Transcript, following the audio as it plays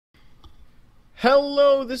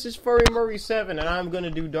Hello, this is Furry Murray 7, and I'm going to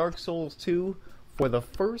do Dark Souls 2 for the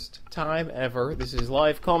first time ever. This is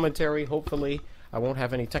live commentary. Hopefully, I won't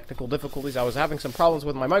have any technical difficulties. I was having some problems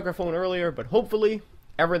with my microphone earlier, but hopefully,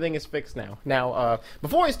 everything is fixed now. Now,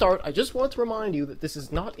 before I start, I just want to remind you that this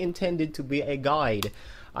is not intended to be a guide.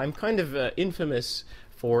 I'm kind of infamous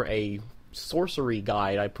for a sorcery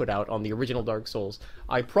guide I put out on the original Dark Souls.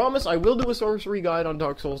 I promise I will do a sorcery guide on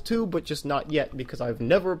Dark Souls 2, but just not yet, because I've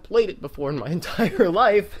never played it before in my entire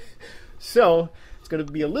life. So, it's going to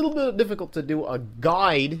be a little bit difficult to do a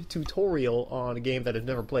guide tutorial on a game that I've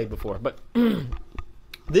never played before. But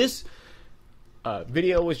this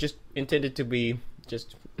video was just intended to be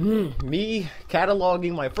just me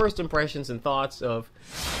cataloging my first impressions and thoughts of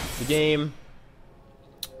the game,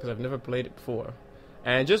 because I've never played it before.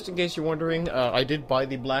 And just in case you're wondering, I did buy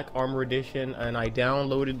the Black Armor Edition, and I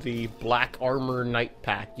downloaded the Black Armor Night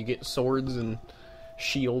Pack. You get swords and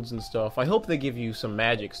shields and stuff. I hope they give you some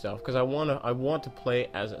magic stuff, because I want to play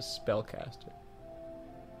as a spellcaster.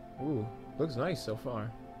 Ooh, looks nice so far.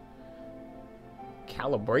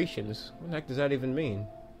 Calibrations? What the heck does that even mean?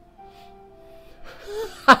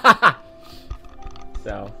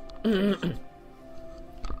 So,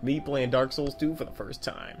 me playing Dark Souls 2 for the first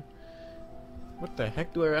time. What the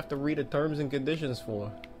heck do I have to read the terms and conditions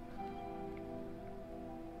for?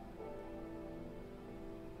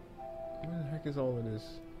 What the heck is all of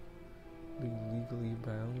this? Be legally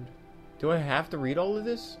bound? Do I have to read all of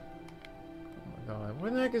this? Oh my god,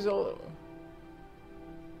 what the heck is all of...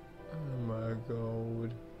 Oh my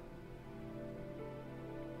god.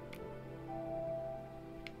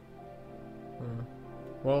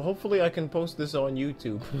 Well, hopefully I can post this on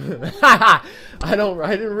YouTube. I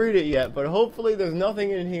didn't read it yet, but hopefully there's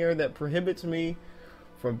nothing in here that prohibits me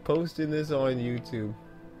from posting this on YouTube.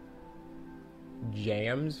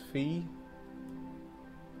 Jams fee?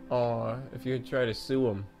 Aw, if you try to sue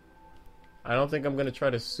them. I don't think I'm gonna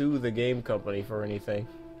try to sue the game company for anything.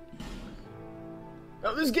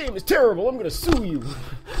 Now, this game is terrible, I'm gonna sue you!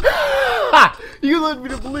 You led me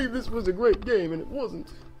to believe this was a great game, and it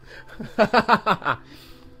wasn't.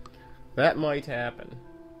 That might happen.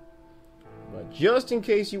 But just in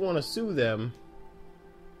case you want to sue them,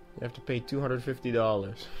 you have to pay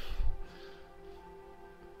 $250.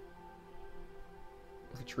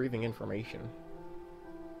 Retrieving information.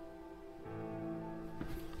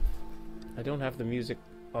 I don't have the music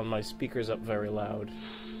on my speakers up very loud.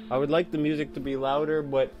 I would like the music to be louder,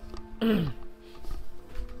 but... The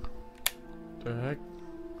heck?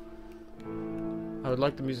 I would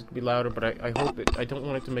like the music to be louder, but I hope it... I don't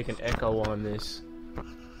want it to make an echo on this.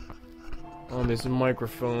 On this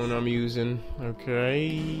microphone I'm using.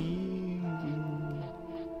 Okay.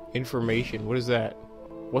 Information. What is that?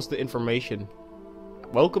 What's the information?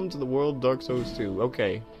 Welcome to the world of Dark Souls 2.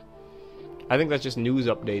 Okay. I think that's just news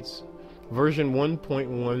updates. Version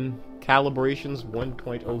 1.1. Calibrations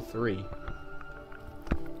 1.03.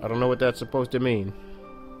 I don't know what that's supposed to mean.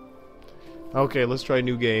 Okay, let's try a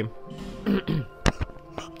new game.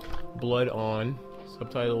 Blood on.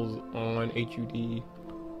 Subtitles on. HUD.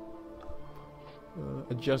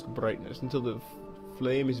 Adjust brightness until the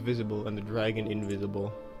flame is visible and the dragon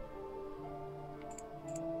invisible.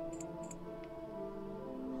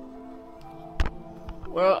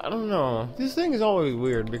 Well, I don't know. This thing is always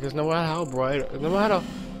weird because no matter how bright, no matter...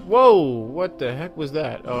 Whoa! What the heck was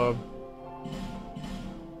that? Oh,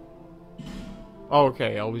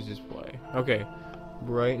 okay, always display. Okay.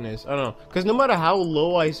 Brightness. I don't know. Because no matter how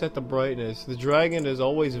low I set the brightness, the dragon is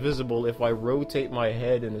always visible if I rotate my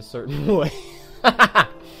head in a certain way. I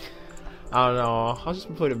don't know. I'll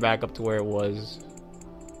just put it back up to where it was.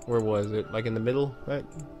 Where was it? Like in the middle, right?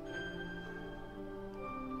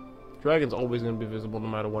 Dragon's always going to be visible no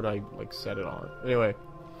matter what I like set it on. Anyway,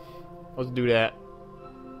 let's do that.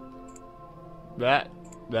 That.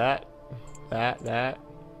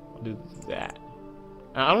 I'll do that.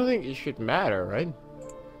 I don't think it should matter, right?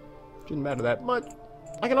 Shouldn't matter that much.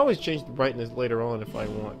 I can always change the brightness later on if I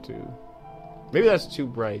want to. Maybe that's too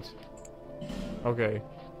bright. Okay.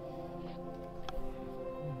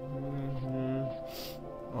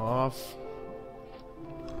 Off.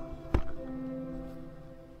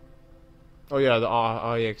 Oh yeah, the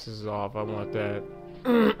IX is off. I want that.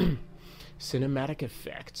 Cinematic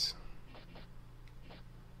effects.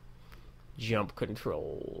 Jump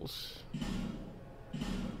controls.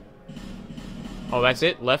 Oh, that's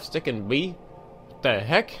it? Left stick and B? What the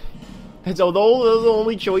heck? That's all those are the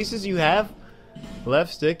only choices you have?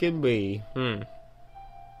 Left stick and B.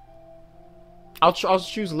 I'll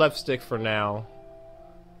choose left stick for now.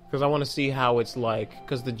 Because I want to see how it's like.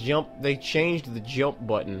 Because the jump, they changed the jump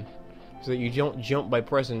button So that you don't jump by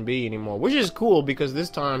pressing B anymore. Which is cool, because this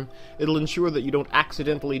time it'll ensure that you don't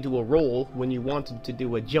accidentally do a roll when you wanted to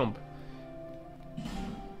do a jump.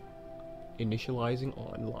 Initializing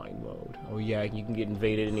online mode. Oh yeah, you can get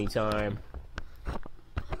invaded anytime.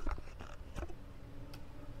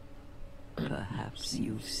 Perhaps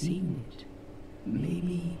you've seen it.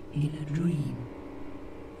 Maybe in a dream.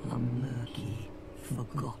 A murky,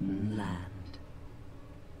 forgotten land.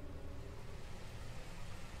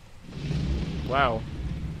 Wow.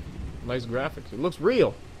 Nice graphics. It looks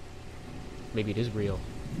real. Maybe it is real.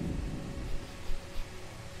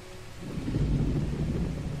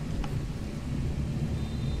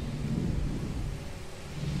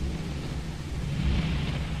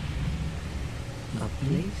 A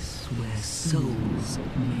place where souls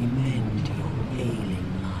may mend your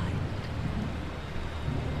ailing mind.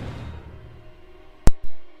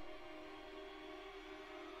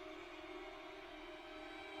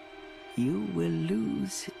 You will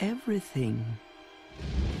lose everything.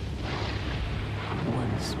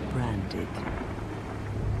 Once branded.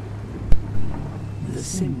 The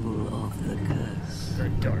symbol of the curse. The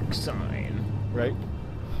dark sign. Right?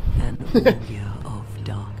 An warrior of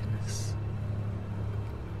darkness.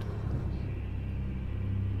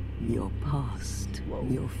 Your past,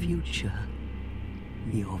 your future,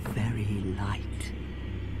 your very light.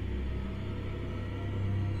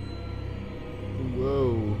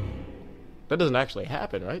 Whoa. That doesn't actually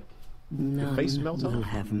happen, right? None face melts will off?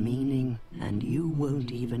 have meaning, and you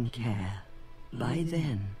won't even care. By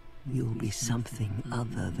then, you'll be something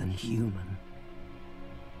other than human.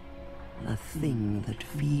 A thing that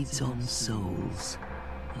feeds on souls,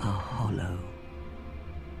 a hollow.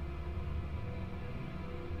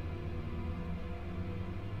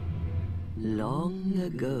 Long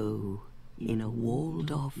ago, in a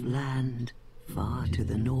walled-off land far to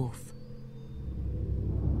the north,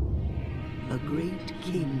 a great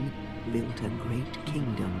king built a great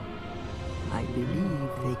kingdom. I believe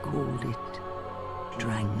they called it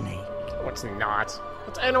Drang Lake. What's not?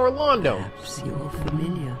 It's Anne Orlando. Perhaps you're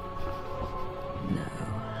familiar. No,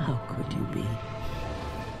 how could you be?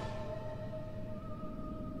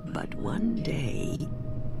 But one day,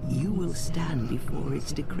 you will stand before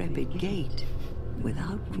its decrepit gate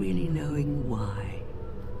without really knowing why.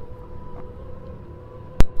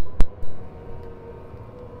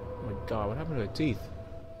 Oh my god, what happened to her teeth?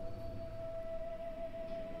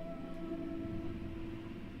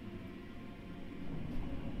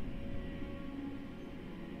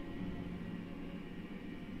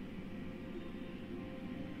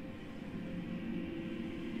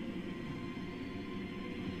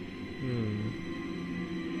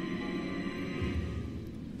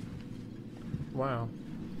 Wow.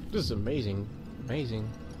 This is amazing. Amazing.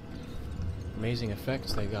 Amazing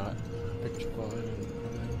effects they got. Picture quality and everything.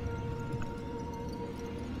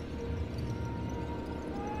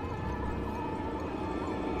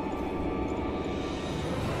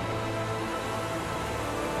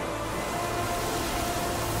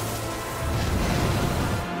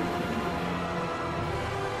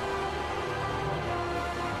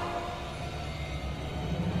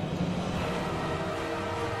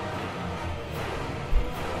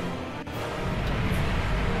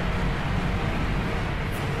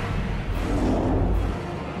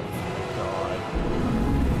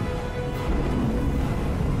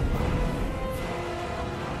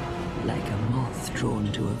 Like a moth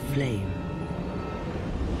drawn to a flame.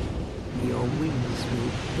 Your wings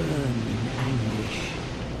will burn in anguish.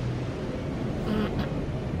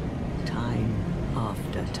 Time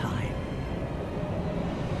after time.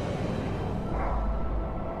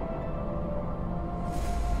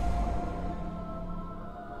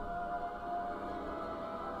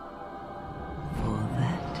 For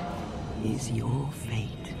that is your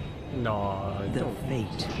fate. No, The don't.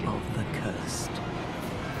 fate of the cursed.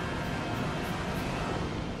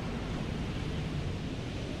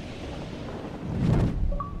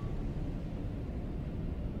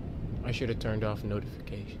 I should have turned off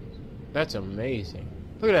notifications. That's amazing.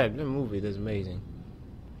 Look at that movie. That's amazing.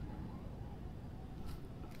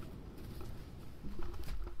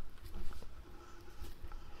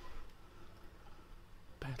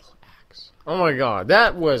 Battle axe. Oh my god,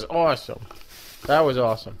 that was awesome. That was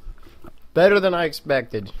awesome. Better than I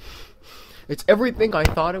expected. It's everything I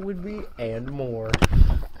thought it would be and more.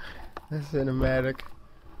 That's cinematic.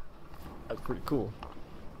 That's pretty cool.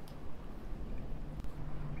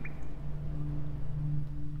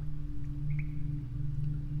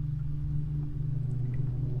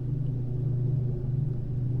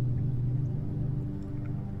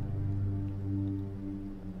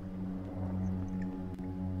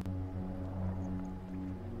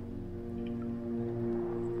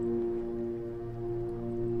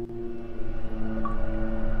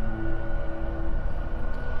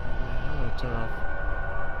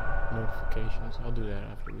 locations. I'll do that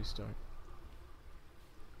after we start.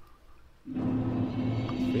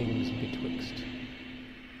 Things betwixt.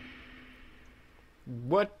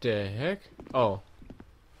 What the heck? Oh.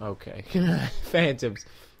 Okay. Phantoms.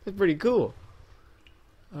 That's pretty cool.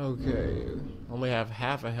 Okay. Only have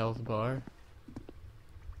half a health bar.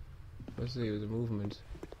 Let's see the movement.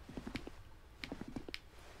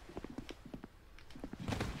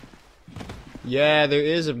 Yeah, there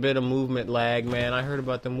is a bit of movement lag, man. I heard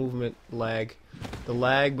about the movement lag. The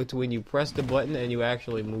lag between you press the button and you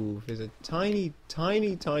actually move is a tiny,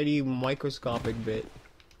 tiny, tiny microscopic bit.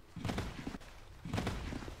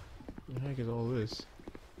 What the heck is all this?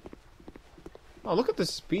 Oh, look at the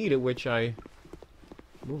speed at which I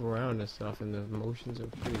move around and stuff, and the motions are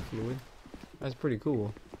pretty fluid. That's pretty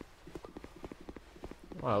cool.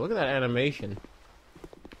 Wow, look at that animation.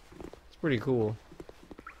 It's pretty cool.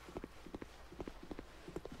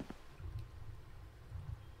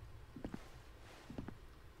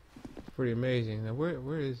 Pretty amazing. Now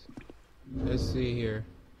where is, let's see here.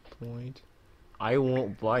 Point. I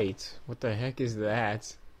won't bite. What the heck is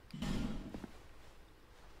that?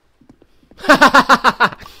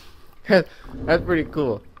 That's pretty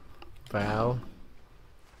cool. Bow.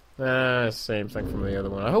 Same thing from the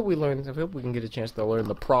other one. I hope we can get a chance to learn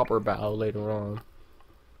the proper bow later on.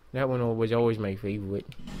 That one was always my favorite.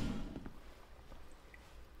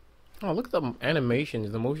 Oh, look at the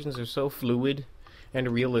animations. The motions are so fluid and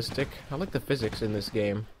realistic. I like the physics in this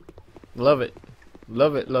game. Love it.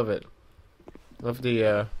 Love it, love it. Love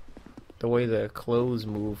the way the clothes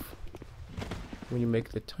move when you make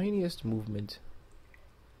the tiniest movement.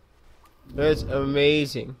 That's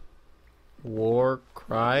amazing. War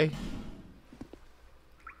cry.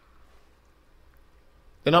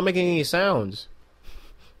 They're not making any sounds.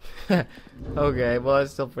 Okay, well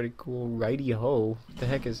that's still pretty cool. Righty ho. What the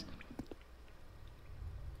heck is...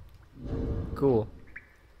 Cool.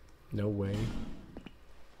 No way.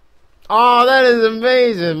 Oh, that is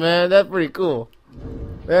amazing, man. That's pretty cool.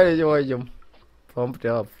 That is awesome. Pumped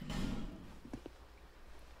up.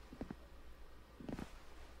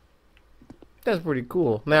 That's pretty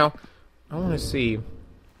cool. Now, I want to see.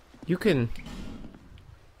 You can...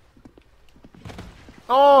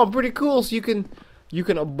 Oh, pretty cool. So you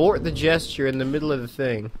can abort the gesture in the middle of the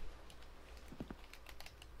thing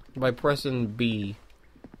by pressing B.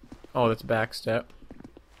 Oh, that's back step.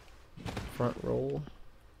 Front roll.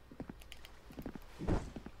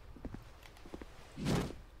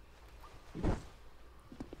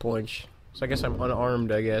 Punch. So I guess I'm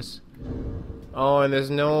unarmed, I guess. Oh, and there's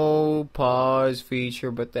no pause feature,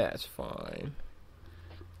 but that's fine.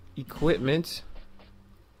 Equipment.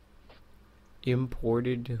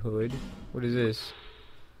 Imported hood. What is this?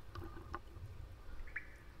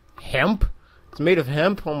 Hemp? It's made of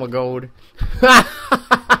hemp? Oh my god.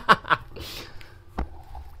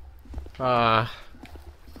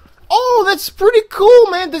 Oh, that's pretty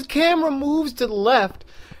cool, man. The camera moves to the left,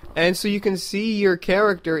 and so you can see your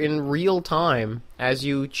character in real time as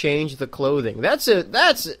you change the clothing. That's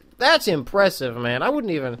impressive, man. I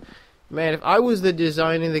wouldn't even, man, if I was the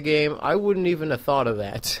designing the game, I wouldn't even have thought of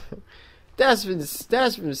that. That's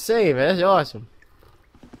insane, man. That's awesome.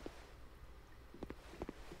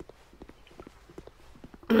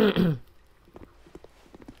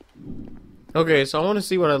 Okay, so I want to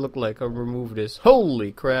see what I look like. I'll remove this.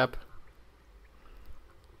 Holy crap.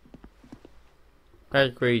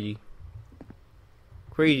 That's crazy.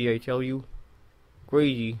 Crazy, I tell you.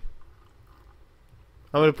 Crazy.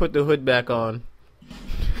 I'm gonna put the hood back on.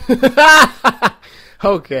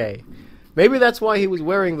 Okay. Maybe that's why he was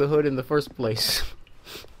wearing the hood in the first place.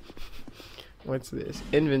 What's this?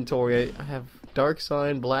 Inventory. I have dark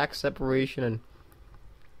sign, black separation, and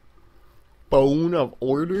bone of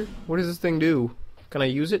order? What does this thing do? Can I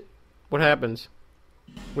use it? What happens?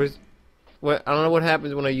 What? I don't know what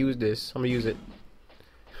happens when I use this. I'm gonna use it.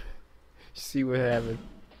 See what happens.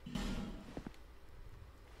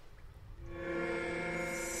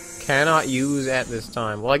 Cannot use at this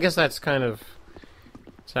time. Well, I guess that's kind of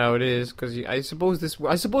that's how it is. Because I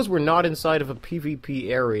suppose we're not inside of a PvP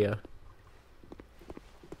area.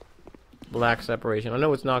 Black separation. I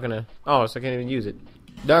know it's not gonna. Oh, so I can't even use it.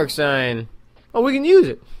 Dark sign. Oh, we can use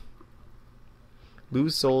it!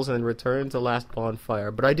 Lose souls and return to last bonfire.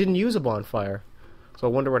 But I didn't use a bonfire. So I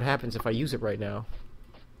wonder what happens if I use it right now.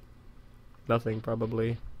 Nothing,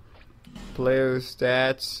 probably. Player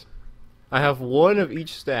stats. I have one of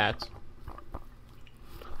each stat.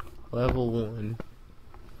 Level 1.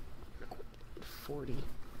 40.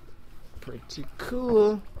 Pretty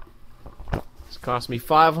cool. It's cost me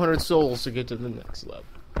 500 souls to get to the next level.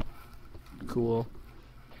 Cool.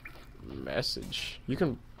 Message. You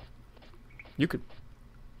can...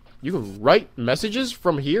 You can write messages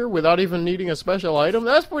from here without even needing a special item?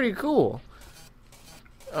 That's pretty cool.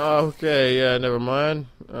 Okay, yeah, never mind.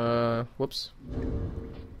 Whoops.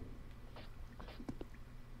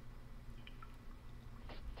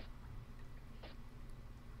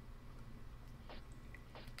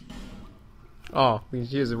 Oh,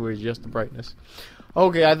 here's where we adjust the brightness.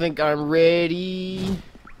 Okay, I think I'm ready.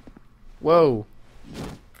 Whoa.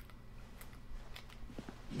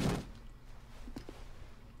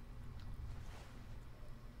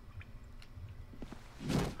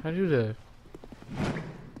 How do the...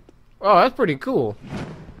 Oh, that's pretty cool.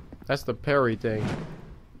 That's the parry thing.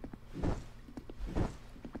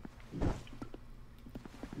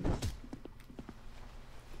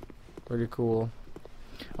 Pretty cool.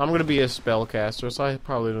 I'm gonna be a spellcaster, so I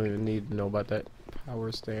probably don't even need to know about that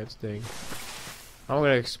power stance thing. I'm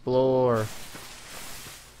gonna explore.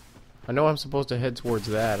 I know I'm supposed to head towards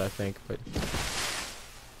that, I think, but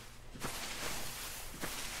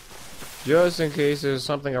just in case there's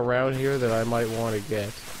something around here that I might want to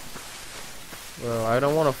get. Well, I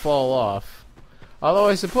don't want to fall off. Although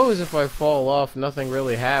I suppose if I fall off, nothing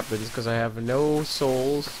really happens because I have no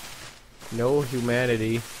souls, no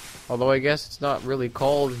humanity. Although I guess it's not really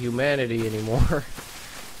called humanity anymore.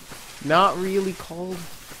 Not really called.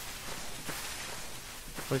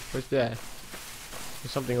 What's that?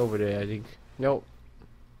 There's something over there, I think. Nope.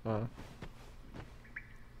 So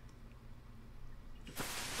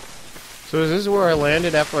is this where I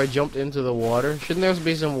landed after I jumped into the water? Shouldn't there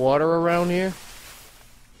be some water around here?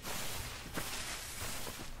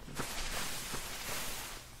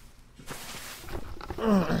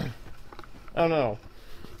 I don't know.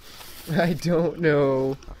 I don't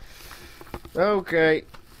know. Okay.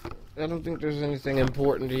 I don't think there's anything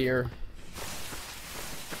important here.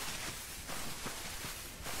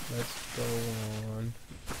 Let's go on.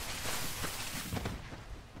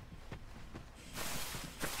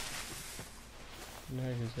 What the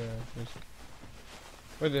heck is that?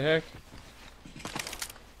 What the heck?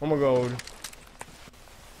 Oh my god.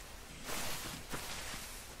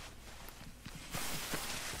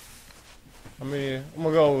 I mean, oh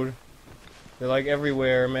my god. They're like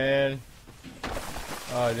everywhere, man.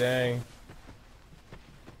 Oh dang.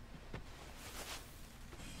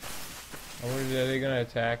 I wonder, are they gonna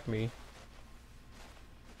attack me?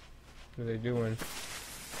 What are they doing?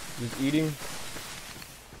 Just eating?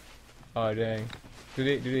 Oh dang. Do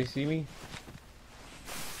they see me?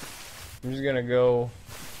 I'm just gonna go.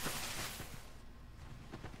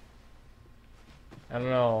 I don't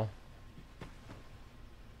know.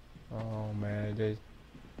 Oh man, I don't know if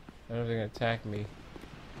they're gonna attack me.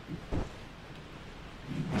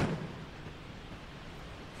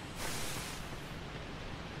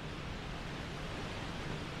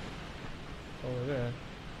 Over there.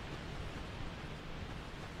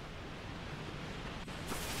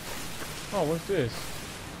 Oh, what's this?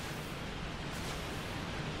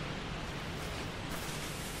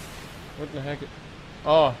 What the heck?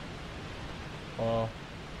 Oh. Oh. I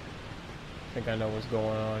think I know what's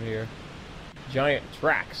going on here. Giant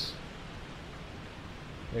tracks.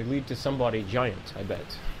 They lead to somebody giant, I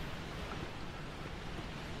bet.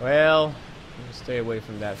 Well, I'm gonna stay away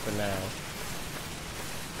from that for now.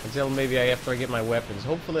 Until maybe after I get my weapons.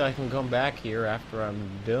 Hopefully I can come back here after I'm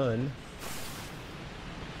done.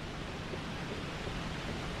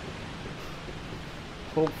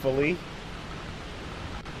 Hopefully.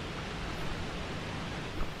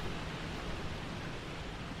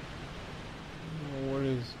 What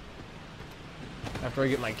is... After I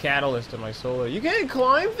get my catalyst and my solar... You can't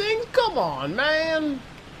climb things? Come on, man!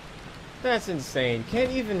 That's insane.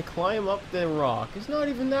 Can't even climb up the rock. It's not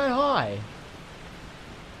even that high.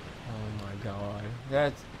 Oh my god.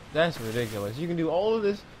 That's ridiculous. You can do all of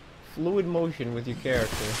this fluid motion with your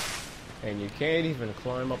character, and you can't even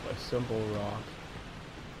climb up a simple rock.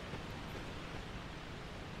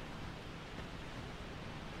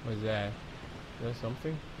 What's that? Is that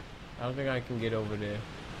something? I don't think I can get over there.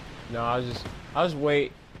 No, I'll just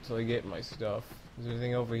wait until I get my stuff. Is there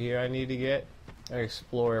anything over here I need to get? I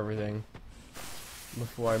explore everything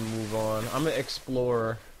before I move on. I'm an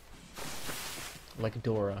explorer, like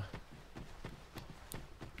Dora.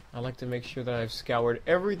 I like to make sure that I've scoured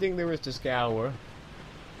everything there is to scour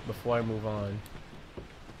before I move on.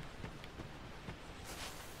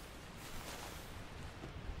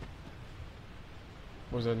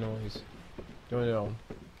 What's that noise? Don't know.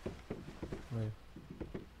 Wait.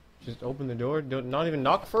 Just open the door? Not even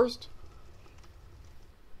knock first?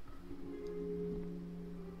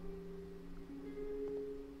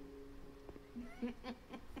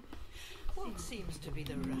 What seems to be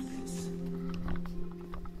the ruckus?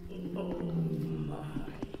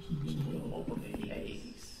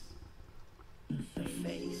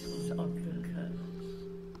 of the curse.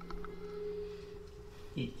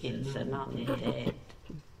 It's an undead.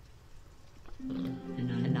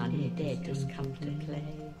 An undead has come to play.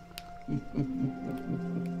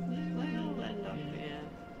 Well, I love you.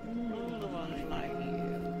 All the ones like you.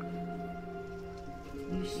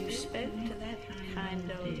 You spoke to that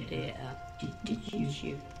kind old dear, didn't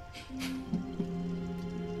you?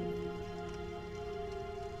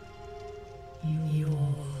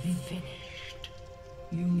 You're finished.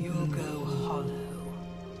 You'll go hollow.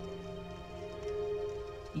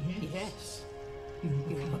 Yes.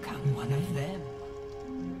 You'll become one of them.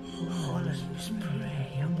 Hollows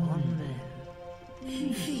prey upon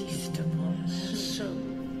them. Feast upon their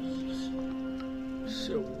souls.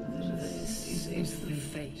 This is the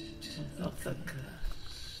fate of the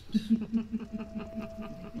cursed.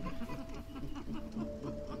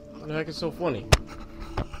 What the heck is so funny?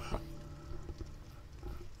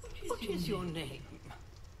 What is your name?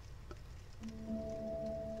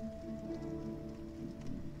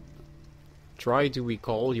 Try to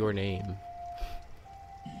recall your name.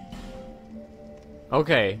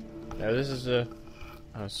 Okay, now this is a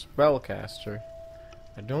spellcaster.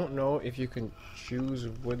 I don't know if you can choose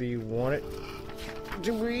whether you want it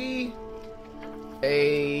to be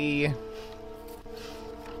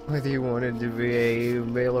whether you want it to be a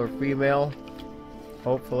male or female.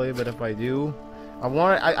 Hopefully, but if I do,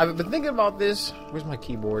 I've been thinking about this. Where's my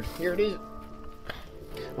keyboard? Here it is.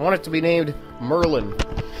 I want it to be named Merlin.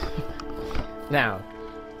 Now,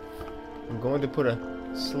 I'm going to put a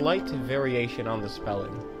slight variation on the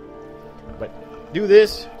spelling, but do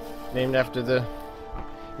this named after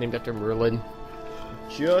Merlin,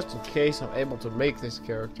 just in case I'm able to make this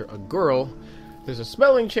character a girl. There's a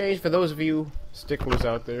spelling change for those of you sticklers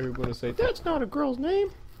out there who are going to say that's not a girl's name.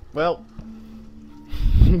 Well,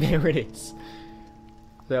 there it is.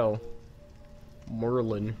 So,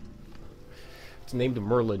 Merlin. It's named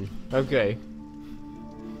Merlin. Okay.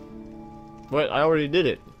 But I already did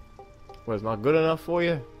it. Was not good enough for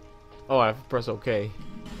you? Oh, I have to press OK.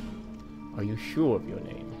 Are you sure of your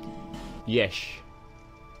name? Yes.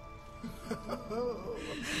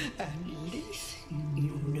 At least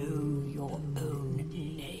you know your own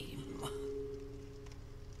name.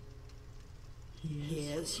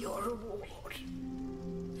 Here's your reward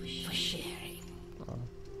for sharing.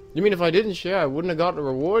 You mean if I didn't share, I wouldn't have got the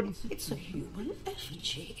reward? It's a human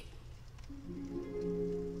effigy.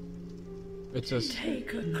 It's a...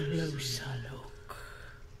 Take a closer look.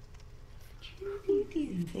 Who do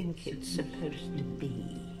you think it's supposed to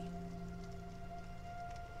be?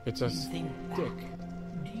 It's a Think stick. back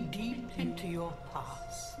deep into your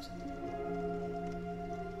past.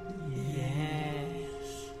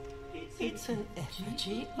 Yes, it's an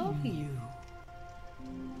effigy of you.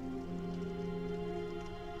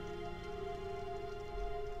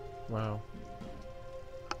 Wow.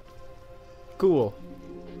 Cool.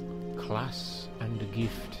 Class and a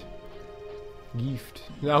gift. Gift.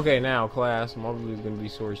 Okay, now class. I'm obviously going to be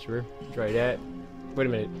sorcerer. Try that. Wait a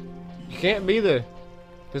minute. You can't be the...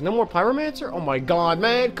 There's no more pyromancer? Oh my god,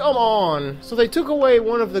 man. Come on. So they took away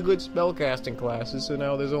one of the good spellcasting classes, so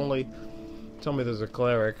now there's only... Tell me there's a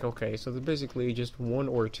cleric. Okay, so there's basically just one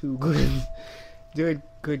or two good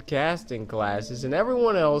casting classes, and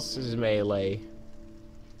everyone else is melee.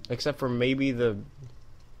 Except for maybe the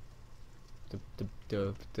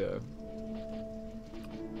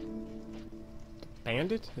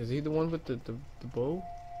bandit? Is he the one with the bow?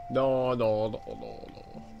 No,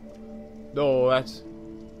 that's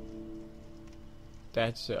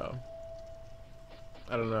I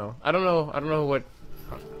don't know what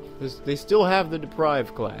they still have the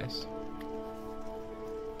deprived class.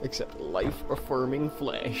 Except life-affirming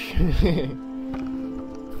flesh.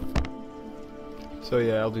 So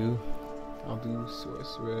yeah, I'll do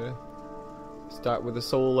sorcerer. Start with a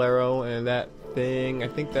soul arrow and that thing. I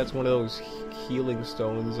think that's one of those healing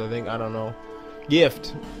stones. I don't know.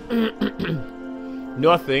 Gift.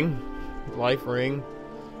 Nothing. Life ring.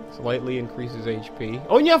 Slightly increases HP.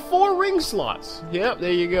 Oh, and you have 4 ring slots. Yep,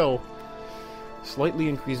 there you go. Slightly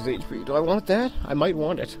increases HP. Do I want that? I might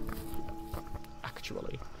want it.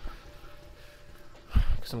 Actually.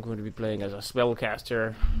 Because I'm going to be playing as a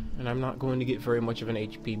spellcaster, and I'm not going to get very much of an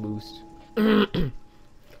HP boost from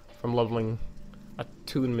leveling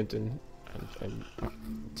attunement and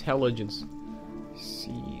intelligence.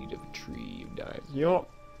 Seed of a tree of dies. You know,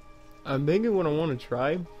 I'm thinking what I want to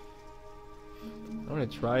try. I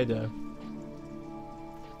want to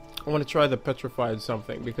try the petrified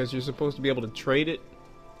something, because you're supposed to be able to trade it.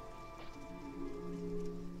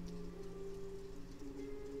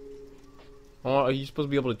 Oh, you're supposed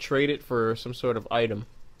to be able to trade it for some sort of item.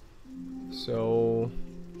 So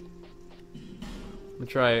I'm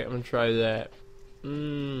gonna try that.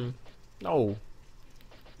 No.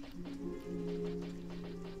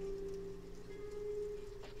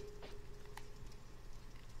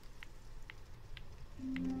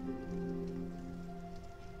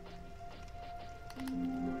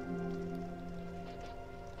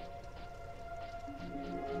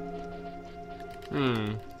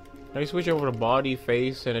 Can I switch over to body,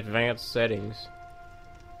 face, and advanced settings?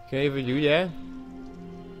 Can I even do that?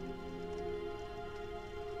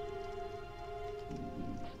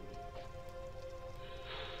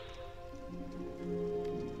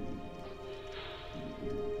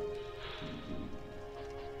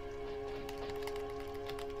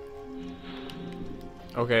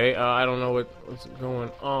 Okay, I don't know what's going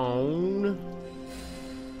on.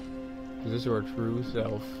 Is this our true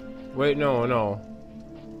self? Wait, no.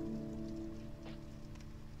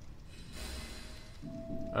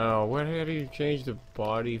 Oh, how do you change the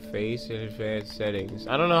body, face, and advanced settings?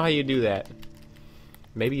 I don't know how you do that.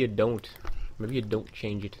 Maybe you don't. Maybe you don't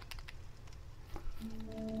change it.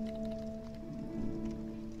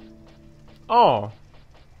 Oh,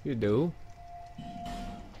 you do.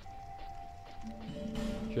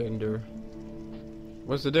 Gender.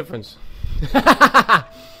 What's the difference?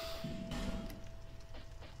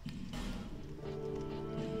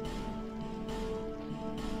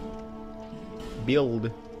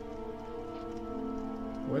 Build.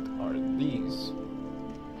 What are these?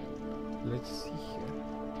 Let's see here.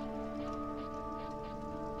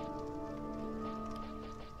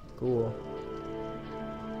 Cool.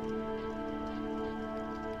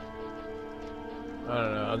 I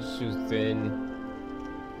don't know, I'll just choose thin.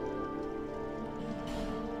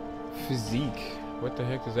 Physique. What the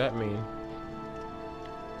heck does that mean?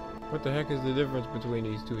 What the heck is the difference between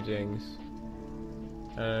these two things?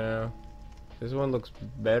 I don't know. This one looks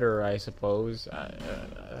better, I suppose.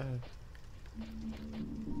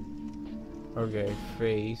 Okay,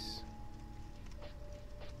 face.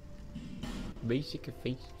 Basic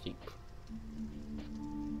face shape.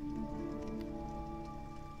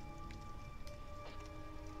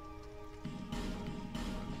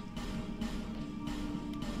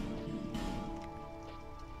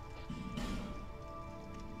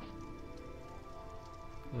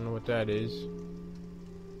 I don't know what that is.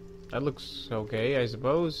 That looks okay, I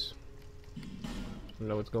suppose. I don't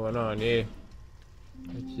know what's going on here.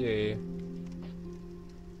 Let's see.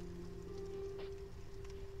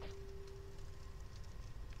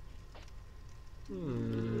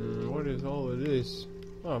 What is all of this?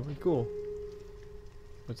 Oh, pretty cool.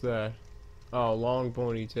 What's that? Oh, long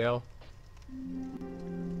ponytail.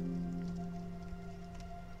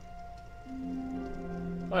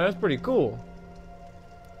 Oh, that's pretty cool.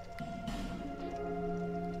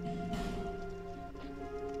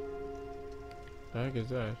 The heck is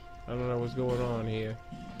that? I don't know what's going on here.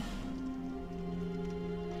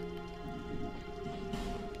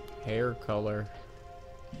 Hair color.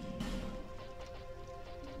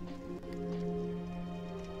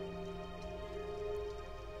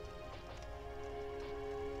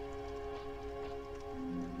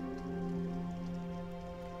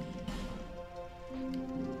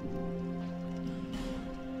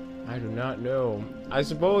 I do not know. I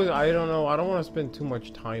suppose, I don't know. I don't want to spend too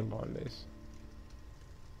much time on this.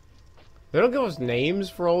 They don't give us names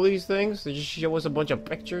for all these things. They just show us a bunch of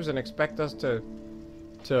pictures and expect us to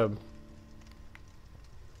don't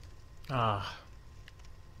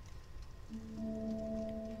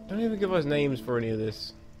even give us names for any of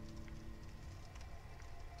this.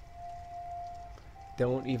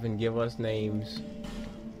 Don't even give us names.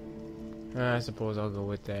 I suppose I'll go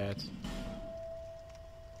with that.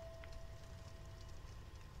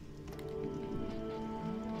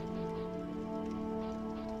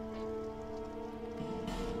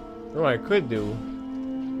 What I could do,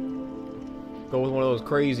 go with one of those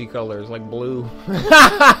crazy colors like blue.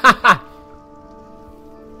 I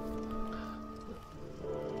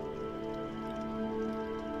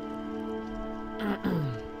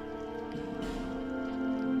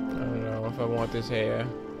don't know if I want this hair. I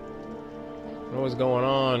don't know what's going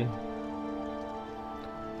on.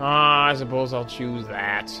 I suppose I'll choose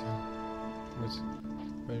that.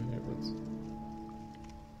 Wait a minute,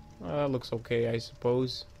 that looks okay, I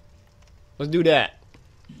suppose. Let's do that.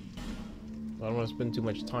 I don't want to spend too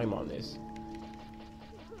much time on this.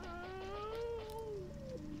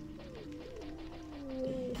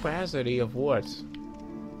 Opacity of what?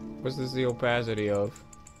 What's this the opacity of?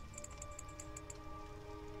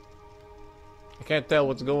 I can't tell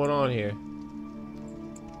what's going on here.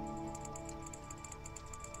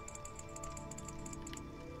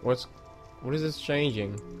 What is this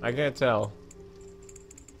changing? I can't tell.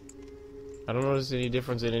 I don't notice any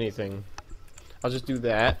difference in anything. I'll just do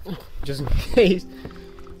that, just in case.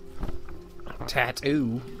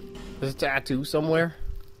 Tattoo. There's a tattoo somewhere.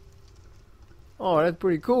 Oh, that's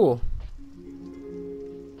pretty cool.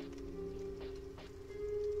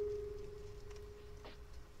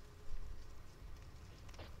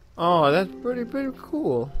 Oh, that's pretty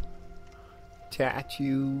cool.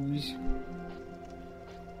 Tattoos.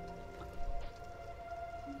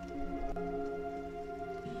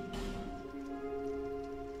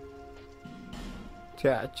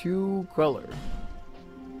 Tattoo color.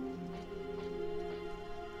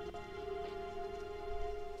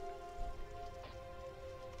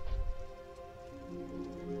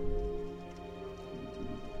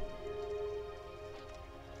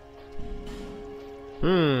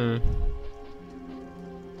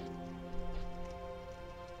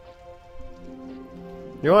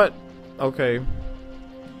 You know what? Okay.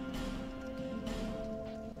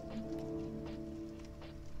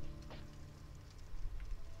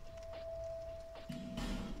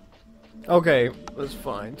 Okay, let's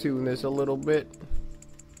fine tune this a little bit.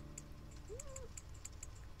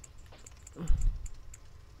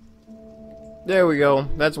 There we go.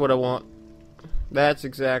 That's what I want. That's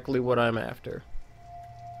exactly what I'm after.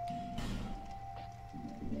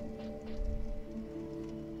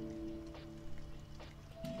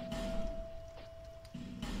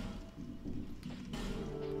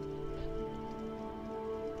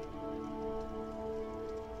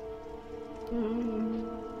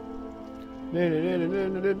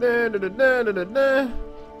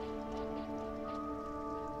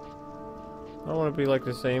 I don't want to be like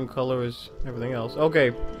the same color as everything else.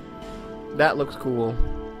 Okay, that looks cool.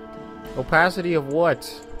 Opacity of what?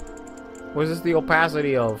 What is this the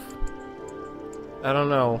opacity of? I don't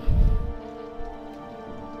know.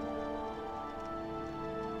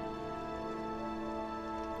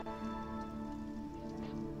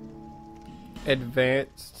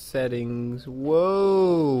 Advanced settings.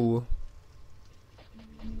 Whoa.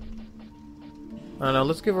 I don't know,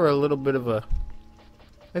 let's give her a little bit of a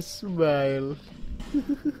smile.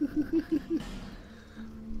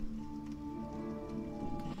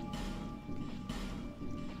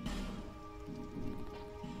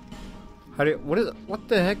 What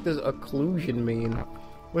the heck does occlusion mean?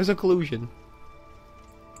 What is occlusion?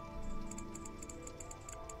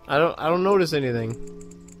 I don't notice anything.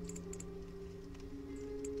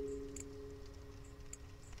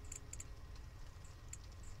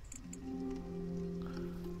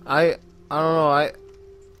 I don't know, I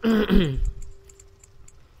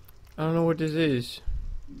don't know what this is.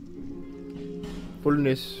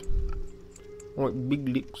 Fullness. I want big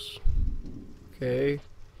lips. Okay.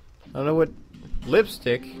 I don't know what...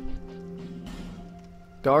 Lipstick.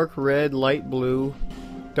 Dark red, light blue.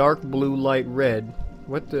 Dark blue, light red.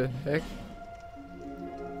 What the heck?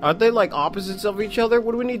 Aren't they like opposites of each other?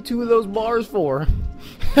 What do we need two of those bars for?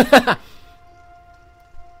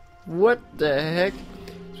 What the heck?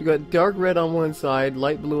 So we got dark red on one side,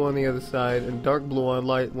 light blue on the other side, and dark blue on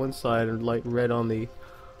one side, and light red on the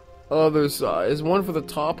other side. Is one for the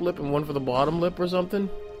top lip and one for the bottom lip or something?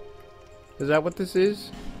 Is that what this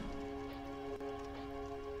is?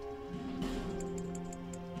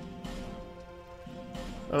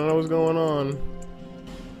 I don't know what's going on.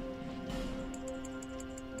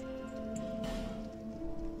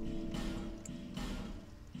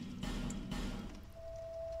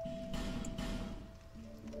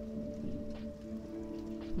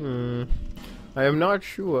 I am not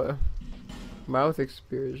sure. Mouth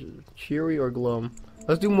experience. Cheery or glum?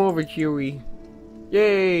 Let's do more of a cheery.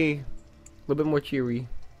 Yay! A little bit more cheery.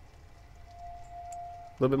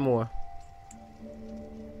 A little bit more.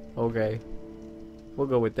 Okay. We'll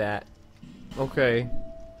go with that. Okay.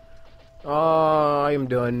 Oh, I am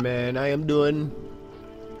done, man. I am done.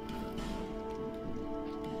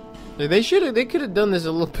 They could have done this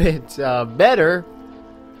a little bit better.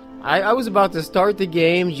 I was about to start the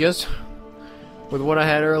game just with what I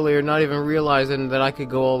had earlier, not even realizing that I could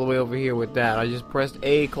go all the way over here with that. I just pressed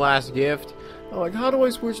A class gift. I'm like, how do I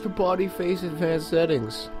switch to body, face, advanced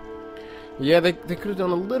settings? Yeah, they could have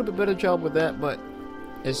done a little bit better job with that, but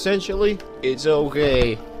essentially, it's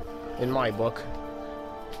okay in my book.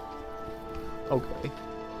 Okay.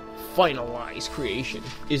 Finalize creation.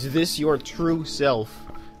 Is this your true self?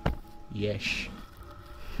 Yes.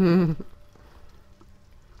 Oh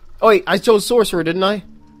wait, I chose sorcerer, didn't I?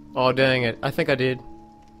 Oh dang it! I think I did.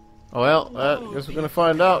 Oh well, I guess we're gonna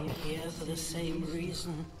find out. Here for the same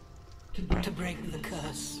reason, to break the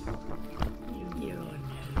curse. You're no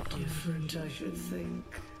different, I should think.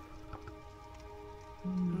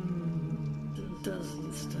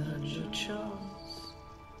 Doesn't stand a chance.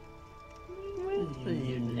 Well,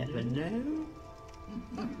 you never know.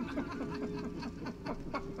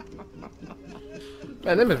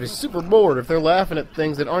 Man, they must be super bored if they're laughing at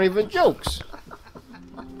things that aren't even jokes.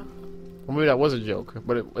 Well, maybe that was a joke,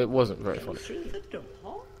 but it wasn't very funny. Through the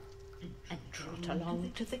door and trot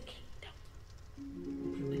along to the kingdom.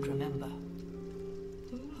 Remember,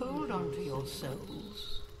 hold on to your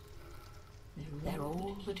souls. They're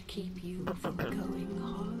all that keep you from going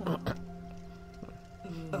home.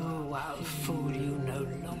 Oh, I'll fool you no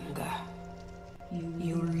longer.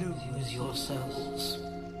 You lose your souls.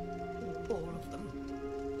 All of them.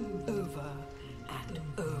 Over and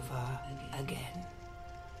over again.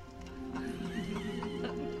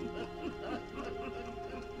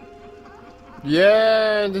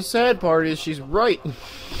 Yeah, and the sad part is she's right. You're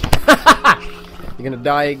gonna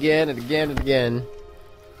die again and again and again.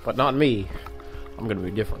 But not me. I'm gonna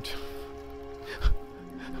be different.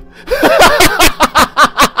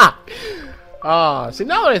 See,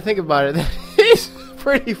 now that I think about it, he's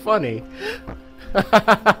pretty funny.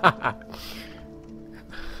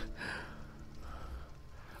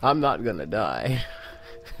 I'm not gonna die.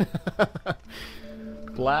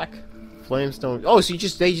 Black flamestone. Oh, so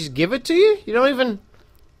they just give it to you? You don't even.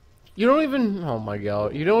 Oh my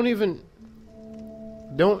god!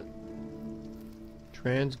 Don't.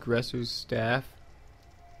 Transgressor's staff.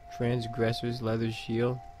 Transgressor's leather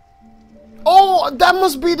shield. Oh, that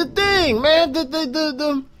must be the thing, man.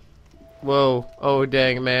 The. Whoa! Oh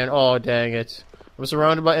dang, man! Oh dang it! I'm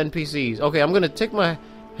surrounded by NPCs. Okay, I'm gonna take my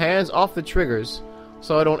hands off the triggers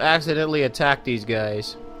so I don't accidentally attack these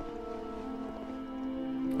guys.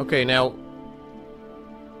 Okay, now.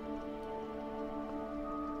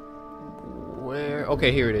 Where?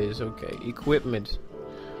 Okay, here it is. Okay, equipment.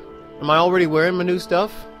 Am I already wearing my new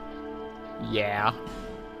stuff? Yeah.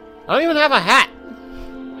 I don't even have a hat.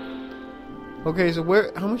 Okay, so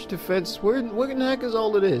where? How much defense? What in the heck is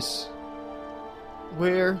all of this?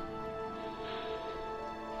 Where?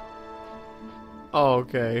 Oh,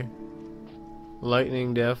 okay.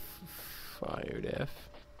 Lightning def, fire def.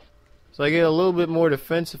 So I get a little bit more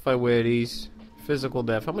defense if I wear these. Physical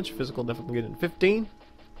def. How much physical def am I getting? 15?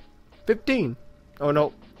 15. Oh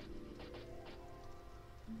no.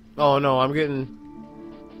 Oh no, I'm getting.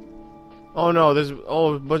 Oh no, there's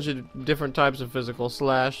a bunch of different types of physical.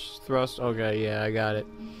 Slash, thrust. Okay, yeah, I got it.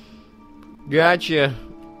 Gotcha.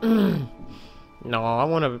 No, I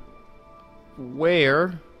want to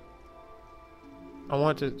wear. I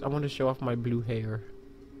want to show off my blue hair.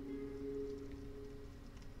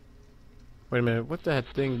 Wait a minute, what's that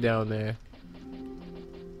thing down there?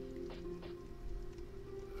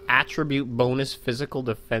 Attribute bonus physical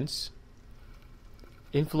defense.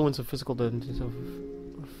 Influence of physical defense of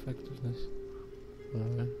effectiveness.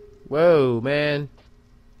 Whoa, man.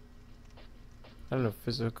 I don't know,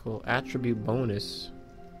 physical attribute bonus.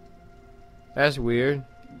 That's weird.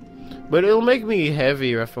 But it'll make me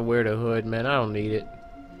heavier if I wear the hood, man. I don't need it.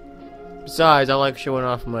 Besides, I like showing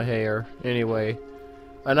off my hair. Anyway.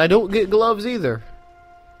 And I don't get gloves either.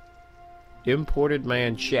 Imported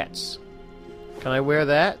manchettes. Can I wear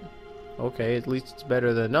that? Okay, at least it's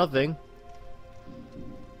better than nothing.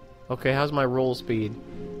 Okay, how's my roll speed?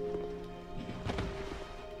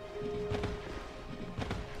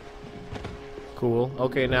 Cool.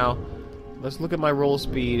 Okay, now, let's look at my roll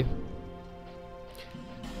speed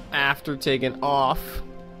after taking off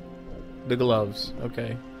the gloves.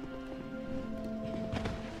 Okay.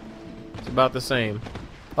 It's about the same.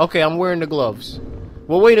 Okay, I'm wearing the gloves.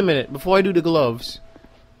 Well, wait a minute. Before I do the gloves,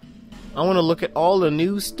 I want to look at all the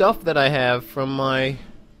new stuff that I have from my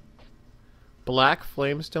black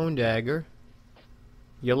flamestone dagger,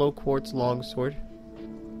 yellow quartz longsword,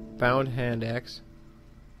 bound hand axe,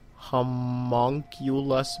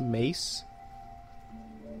 homunculus mace.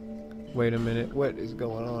 Wait a minute, what is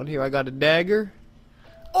going on here? I got a dagger.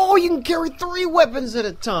 Oh, you can carry 3 weapons at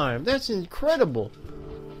a time. That's incredible.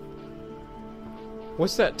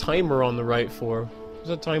 What's that timer on the right for? What's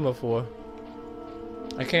that timer for?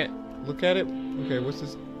 I can't look at it. Okay, what's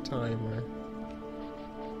this timer?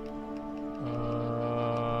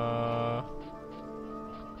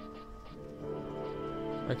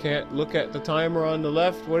 I can't look at the timer on the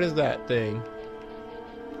left. What is that thing?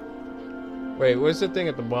 Wait, what's the thing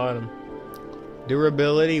at the bottom?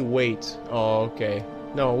 Durability, weight. Oh, okay.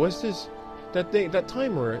 No, what's this? That thing, that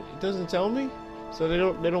timer. It doesn't tell me. So they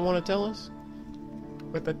don't want to tell us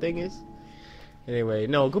what that thing is. Anyway,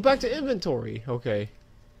 no, go back to inventory. Okay.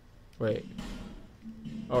 Wait.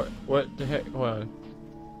 Oh, what the heck? Hold on.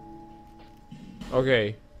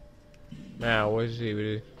 Okay. Now, let's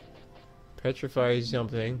see. Petrify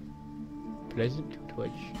something. Pleasant to touch.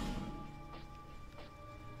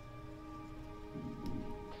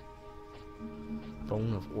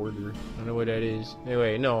 Bone of Order. I don't know what that is.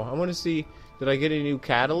 Anyway, no. I want to see. Did I get any new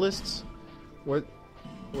catalysts? What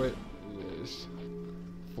is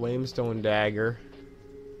Flamestone Dagger?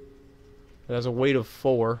 It has a weight of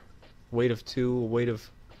 4, weight of 2, a weight of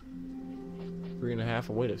 3.5,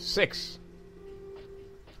 a weight of 6.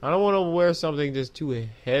 I don't want to wear something that's too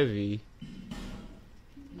heavy.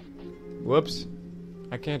 Whoops.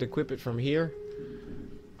 I can't equip it from here.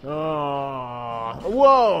 Oh,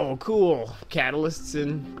 whoa, cool. Catalysts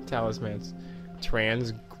and talismans.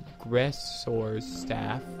 Transgressor's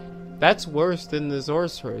Staff. That's worse than the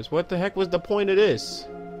Sorcerer's. What the heck was the point of this?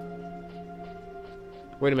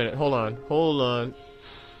 Wait a minute, hold on.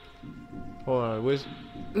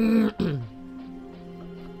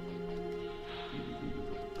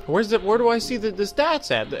 Where's where do I see the stats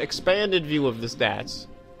at? The expanded view of the stats.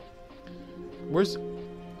 Hold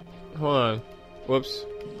on. Whoops.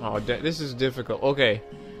 Oh, this is difficult. Okay.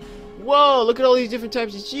 Whoa, look at all these different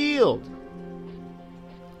types of shield.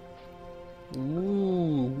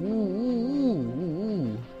 Ooh.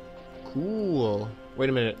 Cool. Wait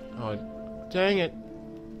a minute. Oh, dang it.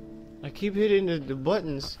 I keep hitting the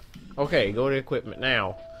buttons. Okay, go to equipment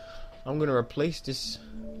now. I'm gonna replace this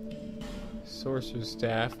Sorcerer's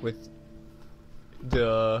Staff with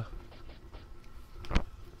the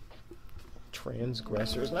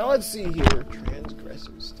Transgressors. Now let's see here.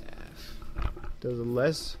 Transgressor's Staff does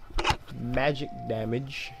less magic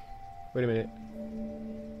damage. Wait a minute,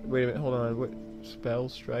 hold on. What? Spell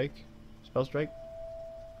Strike? Hold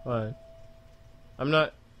on. I'm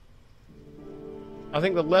not... I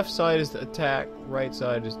think the left side is the attack, right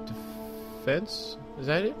side is defense? Is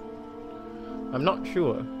that it? I'm not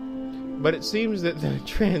sure. But it seems that the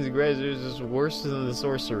Transgressors is worse than the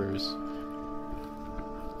Sorcerers.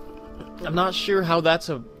 I'm not sure how that's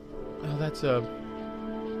a...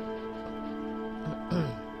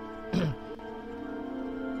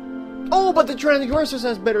 Oh, but the Transgressors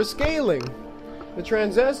has better scaling! The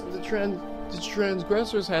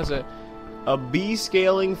Transgressors has a B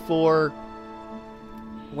scaling for...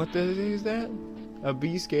 What the heck is that? A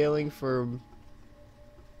B scaling for...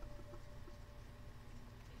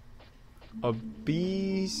 A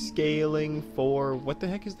B scaling for... What the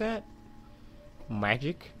heck is that?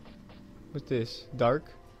 Magic? What's this? Dark?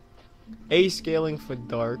 A scaling for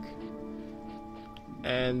dark.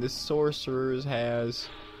 And the Sorcerers has...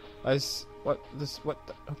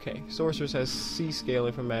 Okay. Sorcerers has C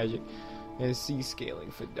scaling for magic. And C scaling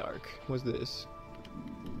for dark. What's this?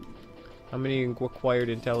 How many required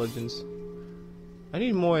intelligence? I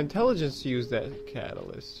need more intelligence to use that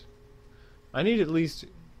catalyst. I need at least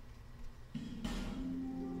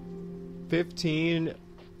 15,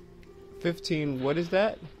 what is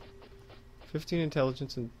that? 15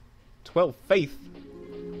 intelligence and 12 faith.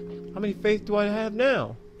 How many faith do I have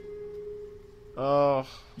now? Oh,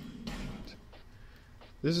 dang it.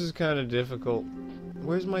 This is kind of difficult.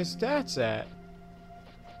 Where's my stats at?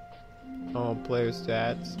 Oh, player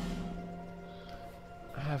stats.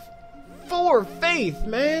 I have 4 faith,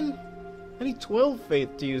 man! I need 12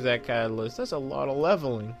 faith to use that catalyst. That's a lot of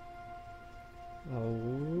leveling.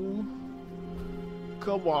 Oh.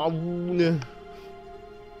 Come on.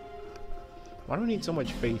 Why do I need so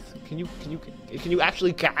much faith? Can you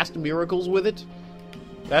actually cast miracles with it?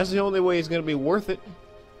 That's the only way it's gonna be worth it.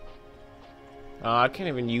 I can't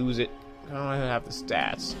even use it. I don't even have the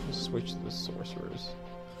stats. Let's switch to the Sorcerers.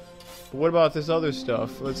 But what about this other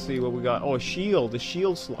stuff? Let's see what we got. Oh, a shield. The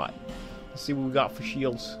shield slot. Let's see what we got for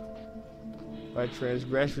shields. Alright,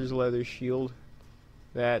 Transgressor's leather shield.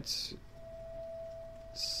 That's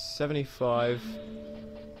 75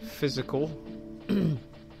 physical.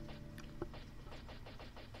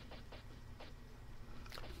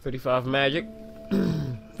 35 magic.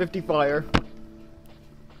 50 fire.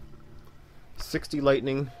 60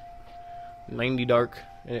 lightning. 90 dark.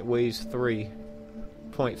 And it weighs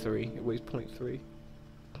 3.3. It weighs 0.3.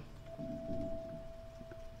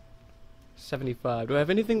 75. Do I have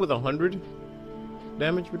anything with 100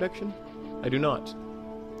 damage reduction? I do not.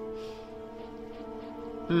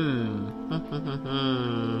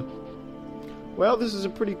 Well, this is a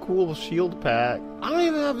pretty cool shield pack. I don't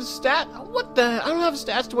even have a stat. What the? I don't have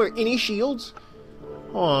stats to wear any shields.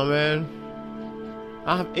 Oh man,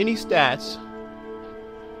 I don't have any stats.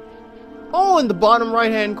 Oh, in the bottom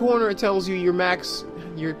right-hand corner, it tells you your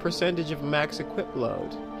percentage of max equip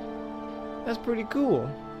load. That's pretty cool.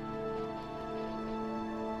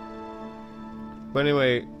 But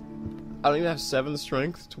anyway, I don't even have 7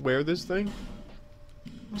 strength to wear this thing.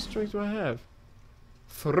 What strength do I have?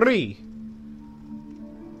 3.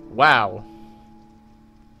 Wow.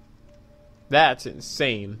 That's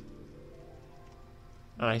insane.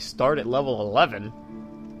 And I start at level 11.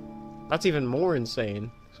 That's even more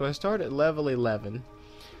insane. So I start at level 11.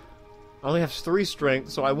 I only have 3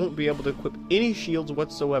 strength, so I won't be able to equip any shields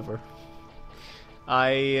whatsoever.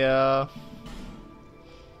 I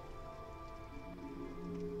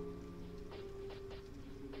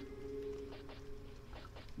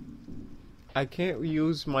can't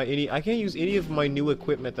use any of my new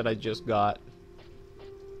equipment that I just got.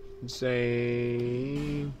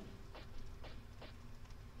 Insane.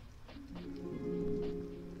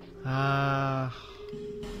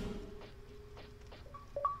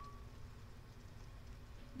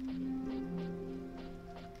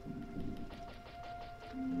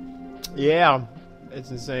 Yeah,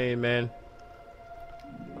 it's insane, man.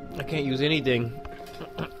 I can't use anything.